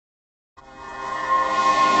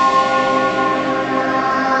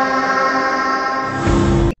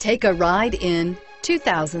Take a ride in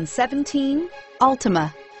 2017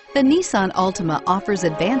 Altima. The Nissan Altima offers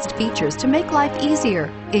advanced features to make life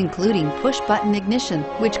easier, including push-button ignition,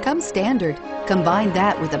 which comes standard. Combine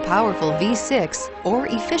that with a powerful V6 or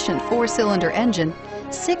efficient 4-cylinder engine,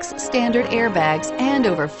 6 standard airbags, and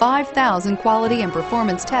over 5,000 quality and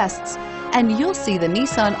performance tests, and you'll see the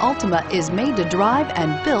Nissan Altima is made to drive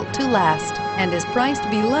and built to last, and is priced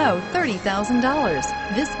below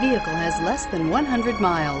 $30,000. This vehicle has less than 100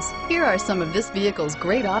 miles. Here are some of this vehicle's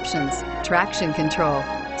great options: traction control,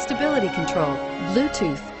 stability control,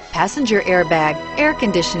 Bluetooth, passenger airbag, air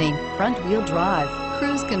conditioning, front wheel drive,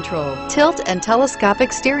 cruise control, tilt and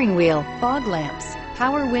telescopic steering wheel, fog lamps,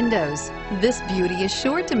 power windows. This beauty is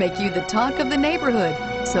sure to make you the talk of the neighborhood.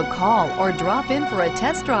 So call or drop in for a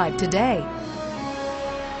test drive today.